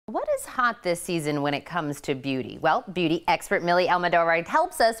What is hot this season when it comes to beauty? Well, beauty expert Milly Almodovar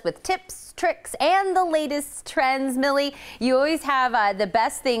helps us with tips, tricks, and the latest trends. Milly, you always have the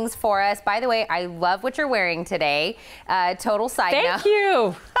best things for us. By the way, I love what you're wearing today. Total side note. Thank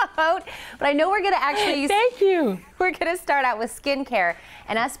you. But I know we're going to actually... Thank you. We're going to start out with skincare.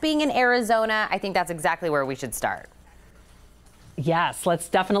 And us being in Arizona, I think that's exactly where we should start. Yes, let's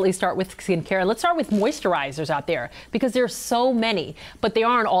definitely start with skincare. Let's start with moisturizers out there because there's so many, but they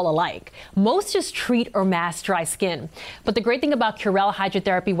aren't all alike. Most just treat or mask dry skin. But the great thing about Curel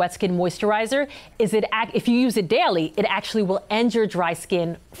Hydrotherapy Wet Skin Moisturizer is if you use it daily, it actually will end your dry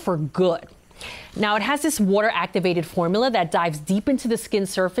skin for good. Now, it has this water-activated formula that dives deep into the skin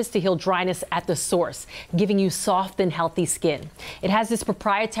surface to heal dryness at the source, giving you soft and healthy skin. It has this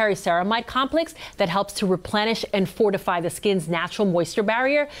proprietary ceramide complex that helps to replenish and fortify the skin's natural moisture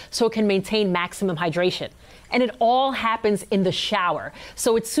barrier so it can maintain maximum hydration. And it all happens in the shower,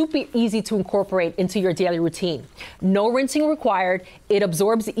 so it's super easy to incorporate into your daily routine. No rinsing required, it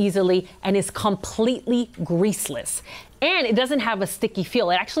absorbs easily, and is completely greaseless. And it doesn't have a sticky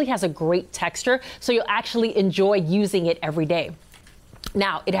feel. It actually has a great texture, so you'll actually enjoy using it every day.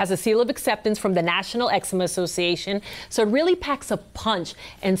 Now, it has a seal of acceptance from the National Eczema Association, so it really packs a punch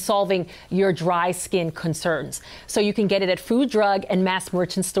in solving your dry skin concerns. So you can get it at food, drug, and mass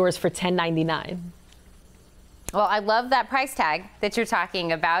merchant stores for $10.99. Well, I love that price tag that you're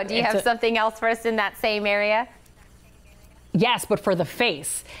talking about. Do you have something else for us in that same area? Yes, but for the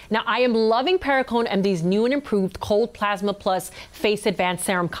face. Now, I am loving Perricone MD's new and improved Cold Plasma Plus Face Advanced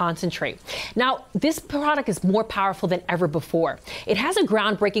Serum Concentrate. Now, this product is more powerful than ever before. It has a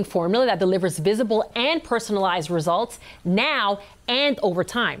groundbreaking formula that delivers visible and personalized results now and over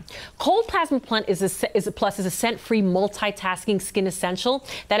time. Cold Plasma Plus is a scent-free multitasking skin essential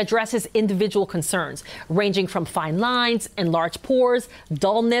that addresses individual concerns, ranging from fine lines, enlarged pores,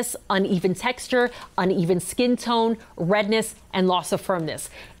 dullness, uneven texture, uneven skin tone, redness, and loss of firmness.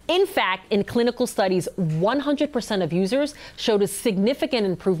 In fact, in clinical studies, 100% of users showed a significant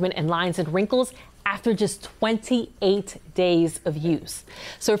improvement in lines and wrinkles after just 28 days of use.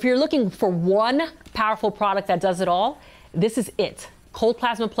 So if you're looking for one powerful product that does it all, this is it. Cold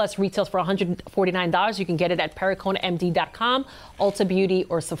Plasma Plus retails for $149. You can get it at perriconemd.com, Ulta Beauty,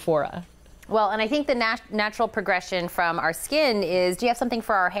 or Sephora. Well, and I think the natural progression from our skin is, do you have something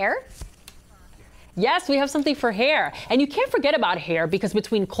for our hair? Yes, we have something for hair. And you can't forget about hair because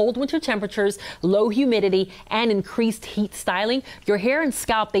between cold winter temperatures, low humidity, and increased heat styling, your hair and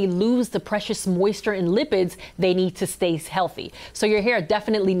scalp, they lose the precious moisture and lipids they need to stay healthy. So your hair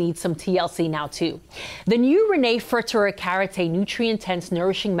definitely needs some TLC now too. The new Renee Fertura Karate Nutrient-Intense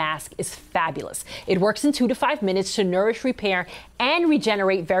Nourishing Mask is fabulous. It works in 2 to 5 minutes to nourish, repair, and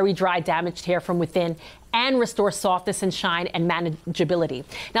regenerate very dry, damaged hair from within and restore softness and shine and manageability.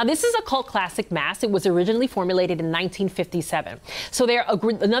 Now, this is a cult classic mask. It was originally formulated in 1957. So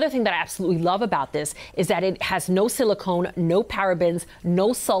another thing that I absolutely love about this is that it has no silicone, no parabens, no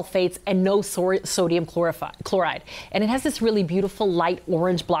sulfates, and no sodium chloride. And it has this really beautiful light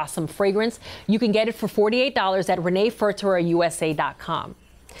orange blossom fragrance. You can get it for $48 at reneeferturausa.com.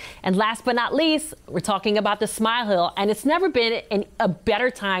 And last but not least, we're talking about the Smile Heal, and it's never been a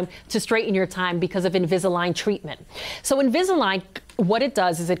better time to straighten your time because of Invisalign treatment. So Invisalign, what it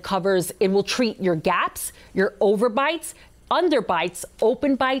does is it will treat your gaps, your overbites, underbites,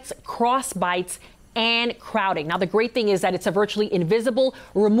 open bites, cross bites, and crowding. Now, the great thing is that it's a virtually invisible,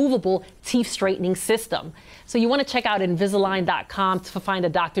 removable teeth straightening system. So you want to check out Invisalign.com to find a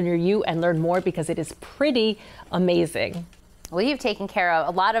doctor near you and learn more because it is pretty amazing. Well, you've taken care of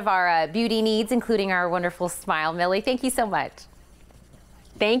a lot of our beauty needs, including our wonderful smile, Milly. Thank you so much.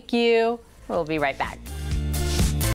 Thank you. We'll be right back.